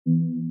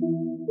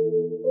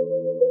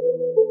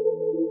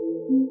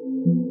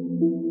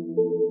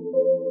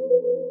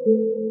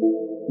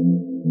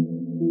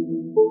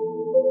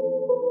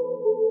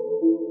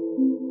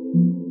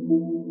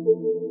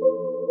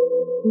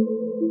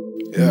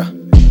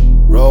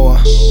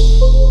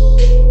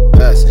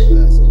pass it.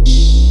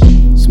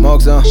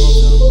 Smoke some,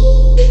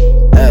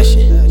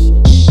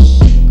 action,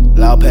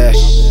 loud pack,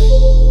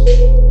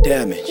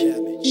 damage.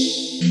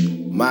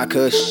 My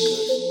kush,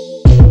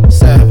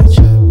 savage.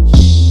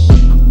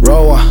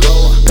 Roll on,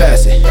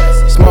 pass it.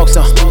 Smoke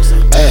some,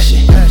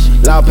 action,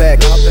 loud pack,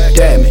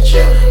 damage.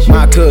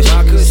 My kush,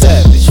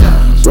 savage.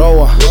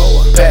 Roll on,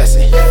 pass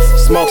it.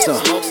 Smoke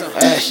some,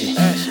 action,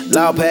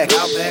 loud pack,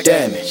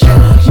 damage.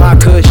 My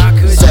kush,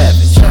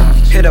 savage.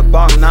 Hit a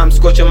bomb, now I'm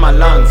scorching my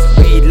lungs.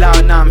 Weed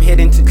loud, now I'm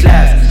heading to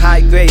class.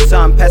 High grade, so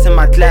I'm passing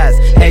my class.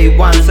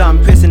 A1, so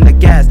I'm pressing the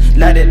gas.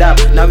 Light it up,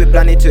 now we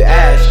planning to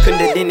ash.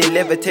 Kundalini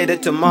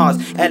levitated to Mars.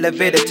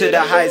 Elevated to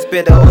the highest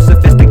bidder. All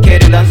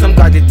sophisticated on some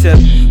guarded tip.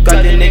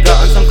 Got the nigga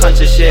on some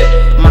conscious shit.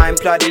 Mind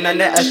plotting on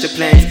the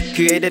astroplanes.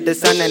 Created the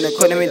sun and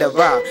according me the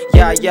rock.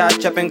 Yeah,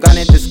 chopping gun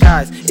in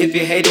disguise. If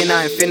you hating,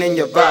 I ain't feeling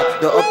your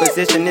vibe. The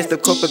opposition is the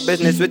corporate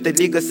business with the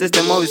legal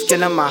system always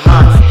killing my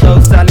heart.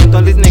 Close silent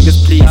on these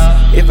niggas, please.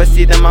 If I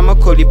see them, I'ma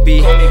call it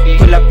B.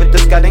 Pull up with the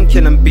sky and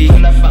kill them B.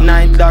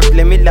 9 o'clock,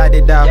 let me light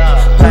it up.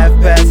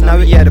 Pass, now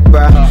we at the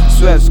bar.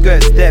 Swerve,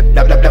 skirt, step,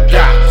 blah blah blah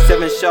blah.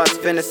 7 shots,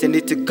 finishing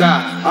it to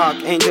God.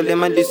 Archangel in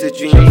my lucid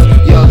dreams.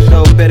 Yo,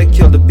 no, better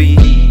kill the beat.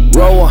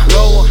 Roll on,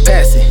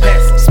 pass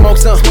it. Smoke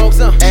some,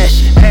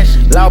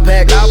 action, loud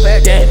pack,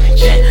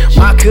 damage.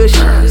 My kush,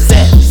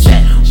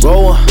 savage.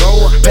 Roll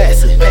on,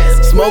 pass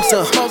it. Smoke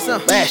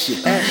some, action,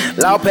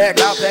 loud pack,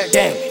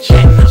 damage.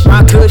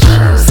 My kush,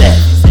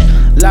 savage.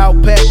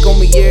 Loud pack on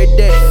me every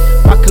day.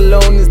 My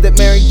cologne is that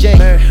Mary Jane.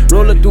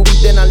 Roll a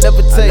doobie, then I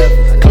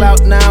levitate.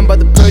 Cloud 9 by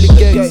the pearly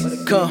gates.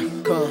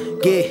 Come,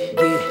 get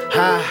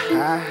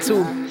high.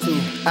 2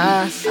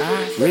 eyes,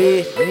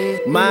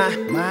 red,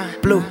 my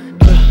blue.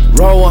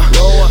 Roll on,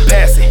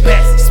 pass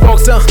it. Smoke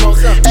some,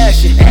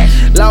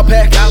 action. Loud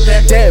pack,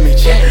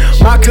 damage.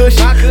 My kush,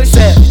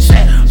 savage.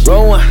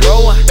 Roll on,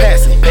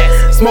 pass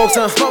it. Smoke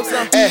some,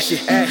 action.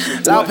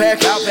 Loud pack,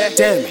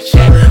 damage.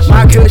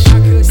 My kush,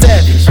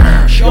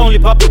 savage. She only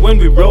pop it when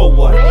we roll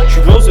one. She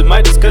rolls with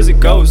Midas cause it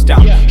goes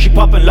down. She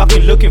poppin'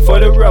 lockin', looking for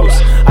the rose.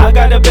 I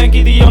got a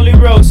banky, the only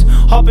rose.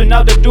 Hopping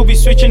out the doobie,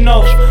 switching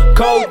off.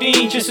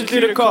 Codeine just to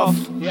clear the cough.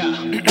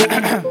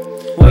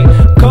 Wait,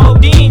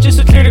 codeine just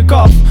to clear the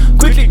cough.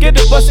 Quickly get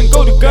the bus and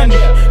go to Gundy.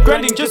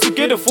 Grinding just to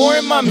get a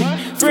foreign mommy.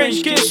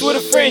 French kiss with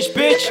a French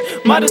bitch.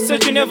 Mother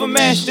said you never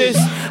match this.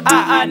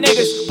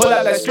 Niggas pull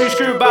out that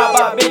screw,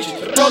 bye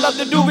bitch. Roll up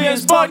the doobie and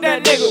spark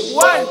that nigga.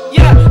 What?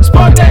 Yeah,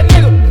 spark that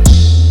nigga.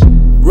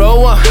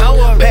 Roll on,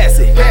 pass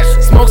it.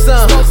 Smoke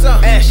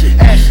some, action.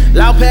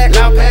 Loud pack,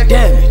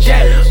 damage.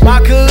 My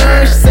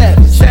kush,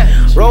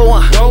 savage. Roll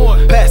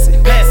on, pass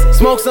it.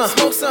 Smoke some,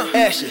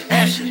 action.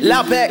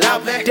 Loud pack,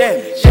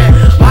 damage.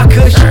 My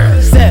kush,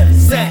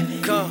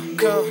 savage. Come,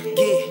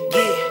 get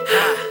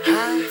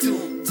high.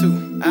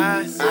 2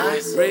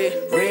 eyes,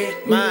 red.